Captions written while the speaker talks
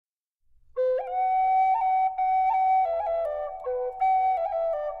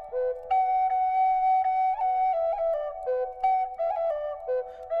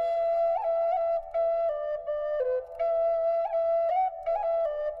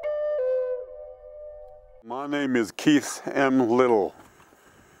My name is Keith M. Little.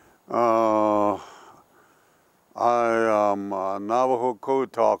 I am a Navajo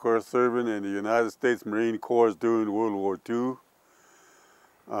Code Talker serving in the United States Marine Corps during World War II.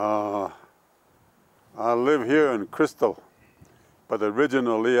 I live here in Crystal, but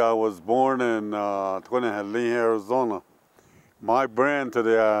originally I was born in Twin Helene, Arizona. My brand to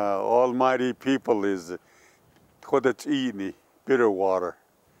the almighty people is Tsosie, bitter water.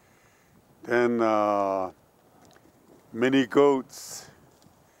 Then mini goats,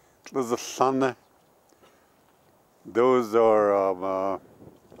 little son. Those are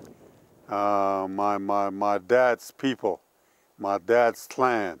my dad's people, my dad's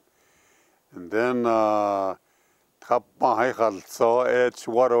clan. And then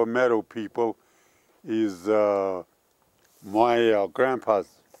Water Meadow people is my grandpa's.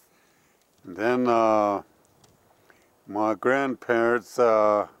 And then my grandparents,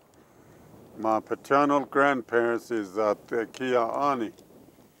 my paternal grandparents is Kia'ani,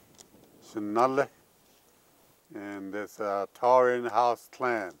 Shinale, and that's a Taurian House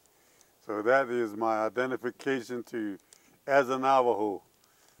clan. So that is my identification as a Navajo.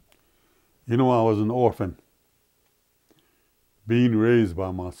 You know, I was an orphan, being raised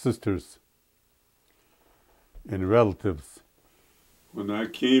by my sisters and relatives. When I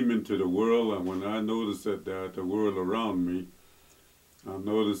came into the world and when I noticed that the world around me, I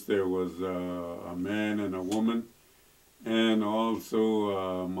noticed there was a man and a woman, and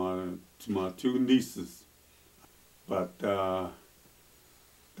also my two nieces. But the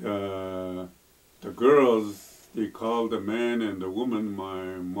girls, they called the man and the woman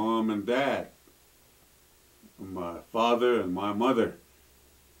my mom and dad, my father and my mother.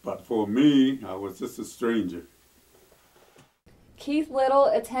 But for me, I was just a stranger. Keith Little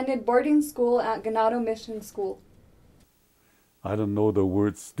attended boarding school at Ganado Mission School. I don't know the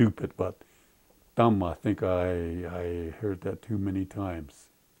word stupid, but dumb, I think I heard that too many times.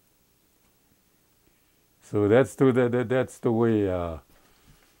 So that's the way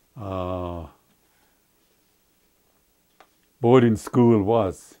boarding school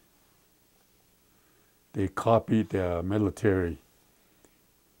was. They copied the military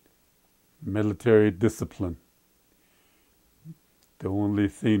discipline. The only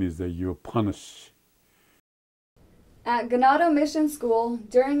thing is that you're punished. At Ganado Mission School,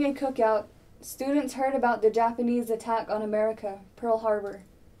 during a cookout, students heard about the Japanese attack on America, Pearl Harbor.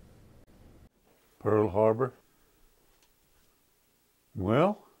 Pearl Harbor?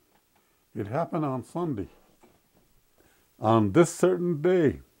 Well, it happened on Sunday. On this certain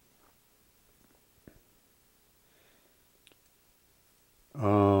day,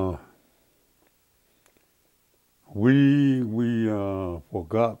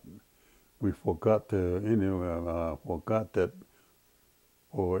 we forgot that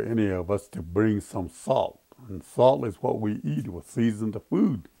for any of us to bring some salt. And salt is what we eat with seasoned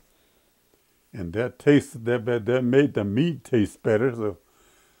food. And that made the meat taste better.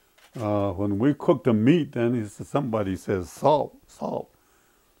 So when we cook the meat, then somebody says, salt.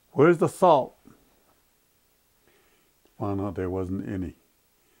 Where's the salt? Found out there wasn't any.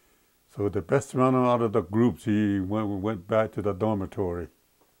 So the best runner out of the group, she went back to the dormitory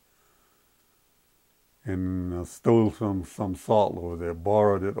and stole some salt over there,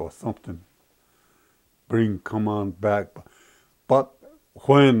 borrowed it or something. Come on back. But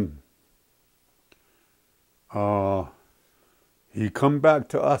when he come back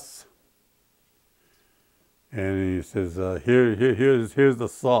to us and he says, here's the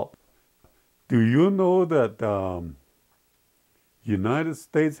salt. Do you know that United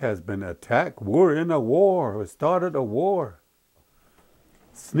States has been attacked? We're in a war. We started a war.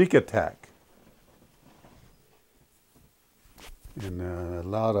 Sneak attack. And a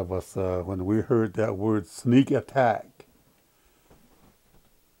lot of us, when we heard that word sneak attack,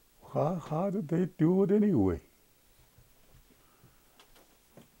 how did they do it anyway?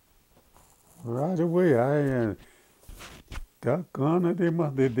 Right away, doggone it,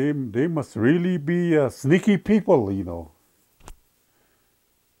 they must really be sneaky people, you know.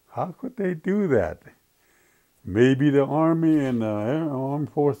 How could they do that? Maybe the Army and the Armed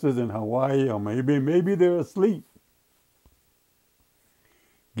Forces in Hawaii, or maybe they're asleep.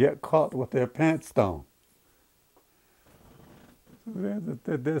 Get caught with their pants down.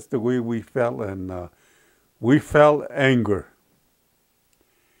 That's the way we felt, and we felt anger,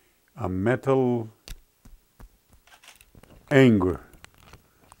 a mental anger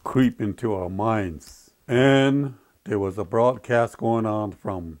creep into our minds. And there was a broadcast going on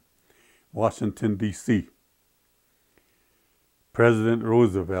from Washington, D.C. President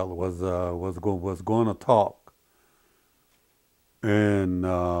Roosevelt was going to talk. And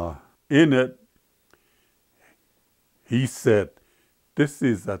in it, He said, "This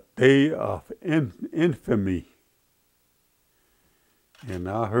is a day of infamy." And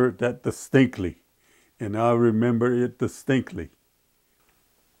I heard that distinctly, and I remember it distinctly.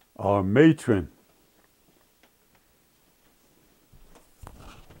 Our matron,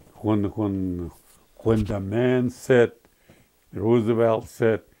 when the man said, Roosevelt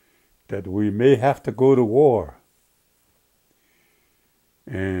said, that we may have to go to war,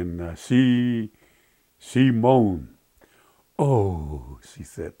 and she moaned. "Oh," she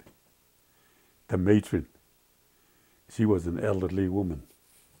said. The matron. She was an elderly woman,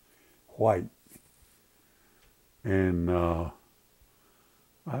 white, and I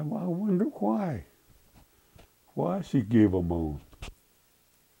wonder why. Why she gave a moan.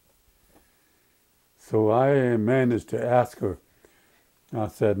 So I managed to ask her. I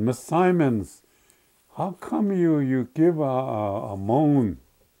said, "Miss Simons, how come you give a moan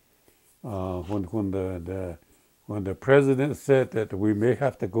when the president said that we may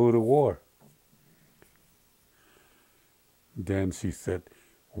have to go to war?" Then she said,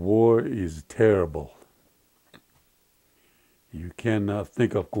 "War is terrible. You cannot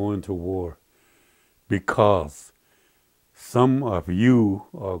think of going to war because some of you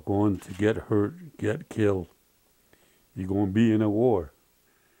are going to get hurt, get killed. You're going to be in a war."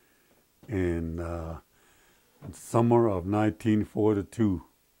 And in summer of 1942,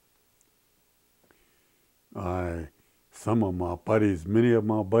 many of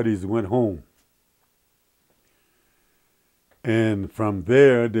my buddies went home. And from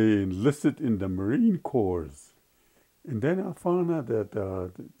there, they enlisted in the Marine Corps. And then I found out that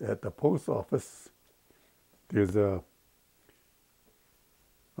at the post office, there's a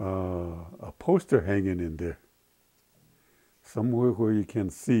poster hanging in there, somewhere where you can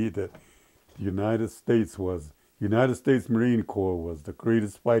see that the United States Marine Corps was the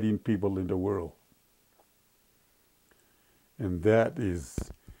greatest fighting people in the world. And that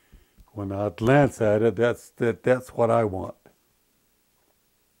is, when I glance at it, that's what I want.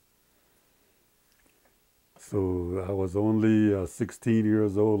 So I was only 16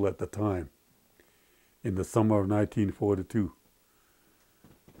 years old at the time, in the summer of 1942.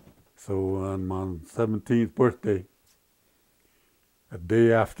 So on my 17th birthday, a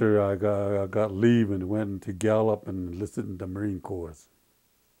day after I got leave and went to Gallup and enlisted in the Marine Corps.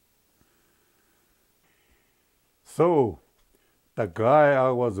 So the guy I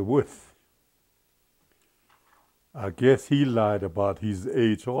was with, I guess he lied about his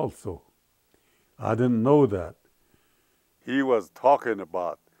age also. I didn't know that. He was talking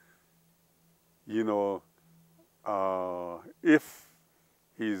about, if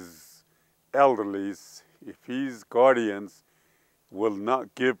his elderlies, if his guardians will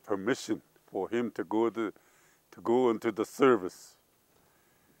not give permission for him to go into the service.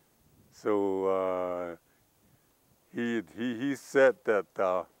 So he said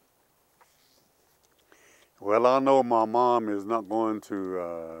that, well, I know my mom is not going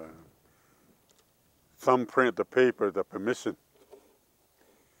to thumbprint the paper, the permission.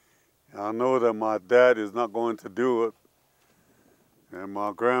 I know that my dad is not going to do it, and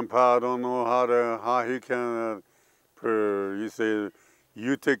my grandpa don't know how he can. He said,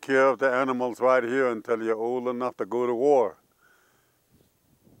 "You take care of the animals right here until you're old enough to go to war."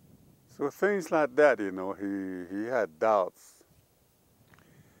 So things like that, he had doubts,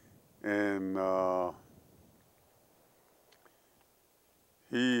 and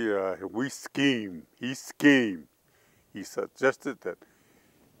we schemed. He schemed. He suggested that,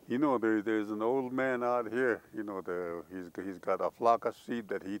 there's an old man out here. He's got a flock of sheep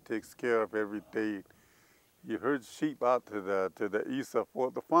that he takes care of every day. He herds sheep out to the east of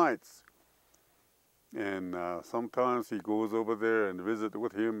Fort Defiance, and sometimes he goes over there and visit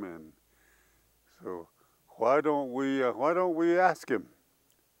with him. And so, why don't we ask him?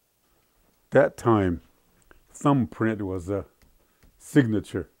 That time, thumbprint was a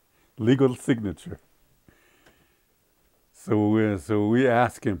signature, legal signature. So we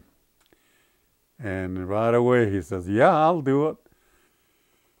asked him, and right away he says, "Yeah, I'll do it."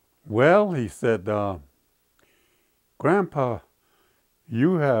 Well, he said, "Grandpa,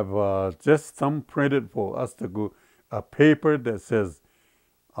 you have just thumbprinted for us to go a paper that says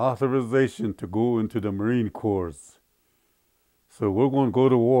authorization to go into the Marine Corps. So we're going to go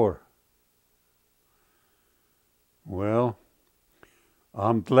to war." Well,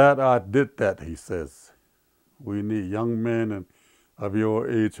 "I'm glad I did that," he says. "We need young men of your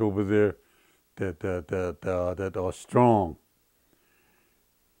age over there that are strong.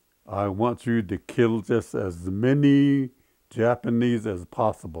 I want you to kill just as many Japanese as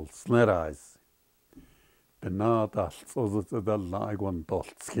possible, slit eyes. That's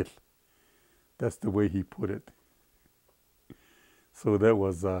the way he put it. So that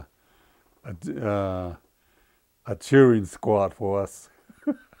was a cheering squad for us.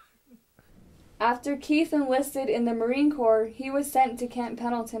 After Keith enlisted in the Marine Corps, he was sent to Camp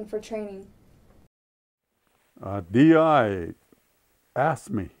Pendleton for training. DI asked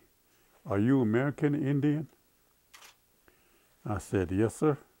me, "Are you American Indian?" I said, "Yes,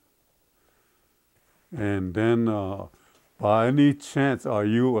 sir." And then, "By any chance, are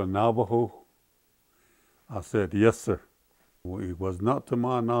you a Navajo?" I said, "Yes, sir." It was not to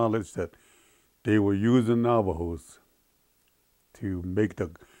my knowledge that they were using Navajos to make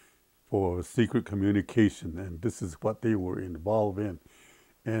for secret communication, and this is what they were involved in.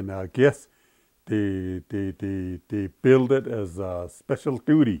 And I guess they billed it as a special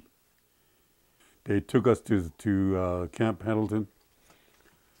duty. They took us to Camp Pendleton,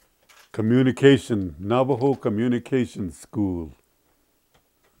 Navajo Communication School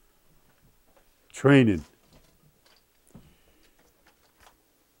training.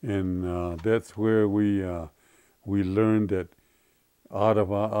 And that's where we learned that out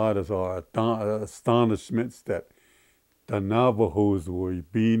of our astonishments that the Navajos were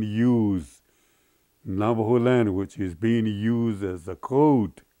being used, Navajo language is being used as a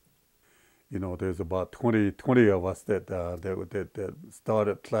code. You know, there's about 20 of us that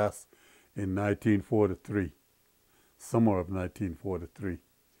started class in 1943, summer of 1943,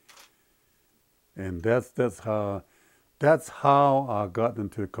 and that's how I got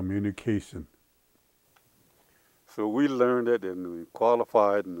into communication. So we learned it, and we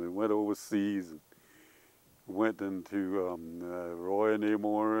qualified, and we went overseas, and went into Roi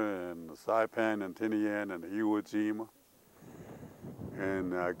Namur and Saipan and Tinian and Iwo Jima.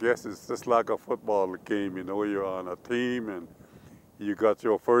 And I guess it's just like a football game. You know, you're on a team, and you got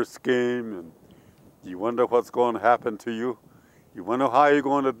your first game, and you wonder what's going to happen to you. You wonder how you're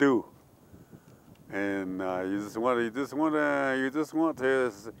going to do, and you just want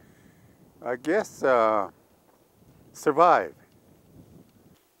to, I guess, survive.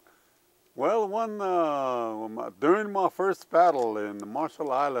 Well, during my first battle in the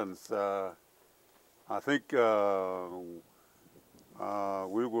Marshall Islands, I think we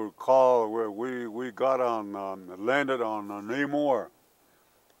were called. We got landed on Namur.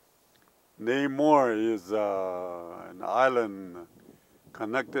 Namur is an island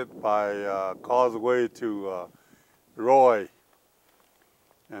connected by causeway to Roi.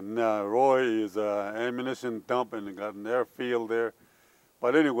 And Roi is an ammunition dump, and got an airfield there.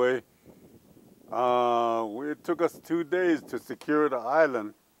 But anyway, it took us 2 days to secure the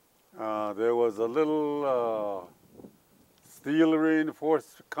island. There was a little steel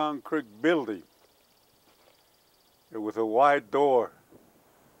reinforced concrete building. It was a wide door,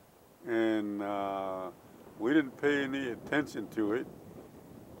 and we didn't pay any attention to it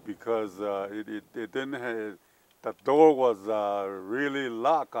because it didn't have. The door was really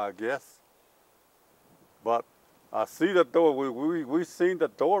locked, I guess. But I see the door. We seen the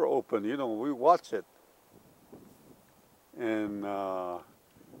door open. You know, we watch it, and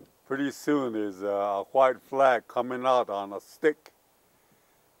pretty soon there's a white flag coming out on a stick.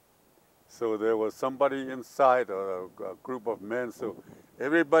 So there was somebody inside, a group of men. So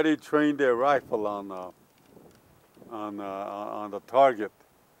everybody trained their rifle on the target.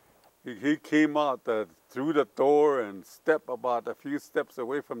 He came out through the door and stepped about a few steps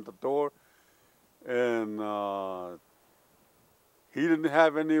away from the door, and he didn't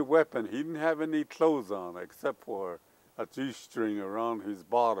have any weapon. He didn't have any clothes on except for a G-string around his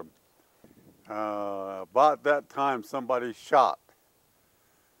bottom. About that time, somebody shot,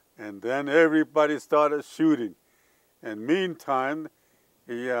 and then everybody started shooting. And meantime,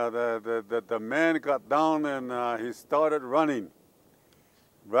 the man got down and he started running.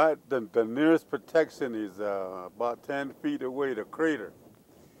 Right, the nearest protection is about 10 feet away, the crater.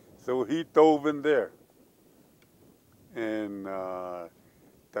 So he dove in there, and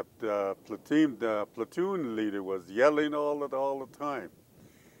the platoon leader was yelling all the time.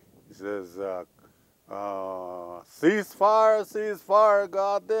 He says, "Cease fire, cease fire,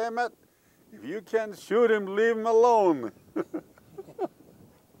 God damn it! If you can't shoot him, leave him alone."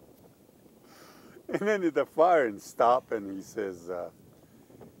 And then the firing stopped, and he says,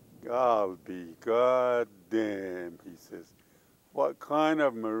 "I'll be goddamn," he says. "What kind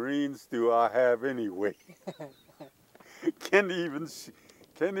of Marines do I have anyway? Can't even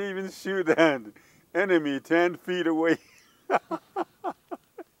shoot an enemy 10 feet away."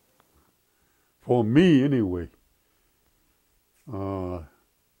 For me, anyway,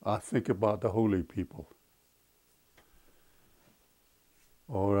 I think about the holy people.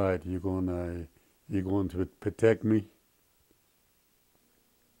 All right, you're going to protect me.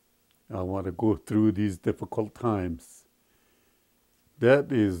 I want to go through these difficult times.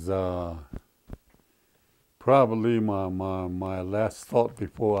 that is probably my last thought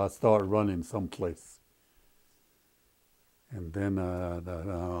before I start running someplace. And then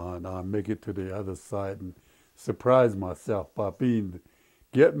I make it to the other side and surprise myself by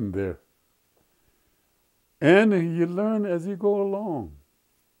getting there. And you learn as you go along.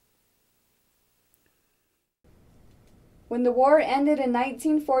 When the war ended in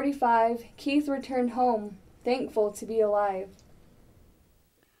 1945, Keith returned home, thankful to be alive.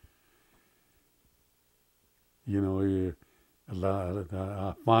 You know,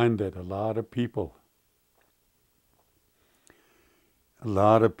 I find that a lot of people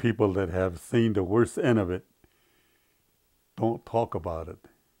that have seen the worst end of it don't talk about it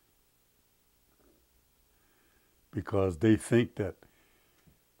because they think that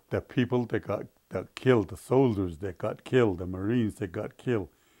the people that killed, the soldiers that got killed, the Marines that got killed,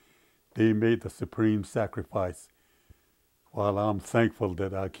 they made the supreme sacrifice, while I'm thankful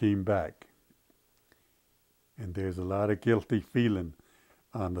that I came back. And there's a lot of guilty feeling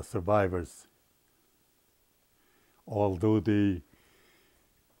on the survivors, although they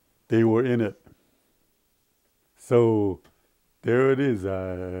were in it. So there it is.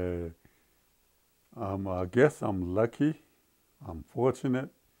 I guess I'm lucky, I'm fortunate,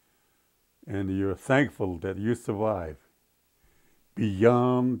 and you're thankful that you survive.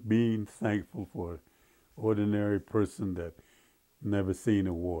 Beyond being thankful for an ordinary person that never seen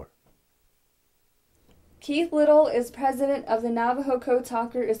a war. Keith Little is president of the Navajo Code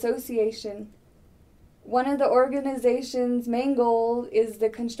Talkers Association. One of the organization's main goals is the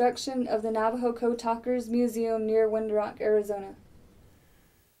construction of the Navajo Code Talkers Museum near Wind Rock, Arizona.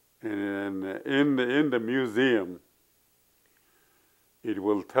 And in the museum, it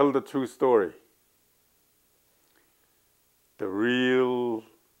will tell the true story. The real,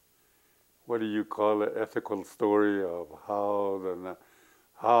 what do you call it, ethical story of how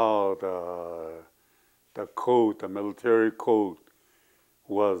the code, the military code,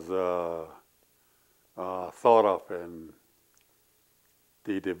 was thought of, and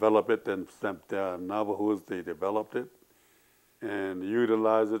they developed it, and the Navajos, they developed it and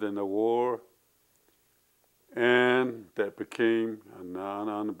utilized it in the war, and that became a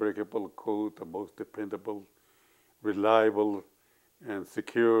non-unbreakable code, the most dependable, reliable, and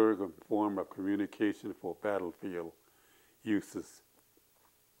secure form of communication for battlefield uses.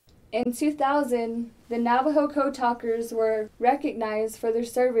 In 2000, the Navajo Code Talkers were recognized for their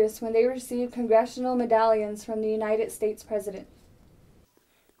service when they received congressional medallions from the United States President.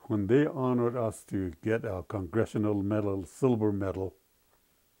 When they honored us to get our congressional medal, silver medal,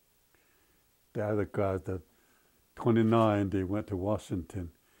 the other guys, the 29, they went to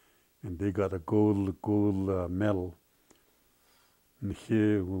Washington and they got a gold medal. And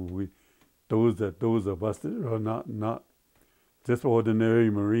here, those of us that are not just ordinary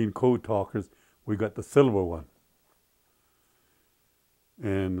Marine code talkers, we got the silver one.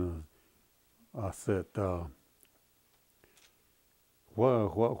 And I said,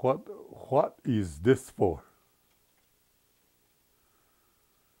 what is this for?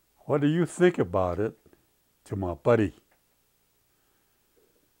 What do you think about it? To my buddy.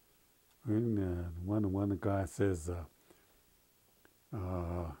 And one guy says,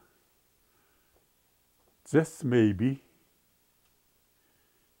 just maybe,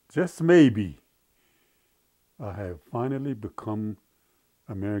 I have finally become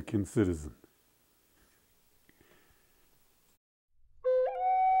American citizen.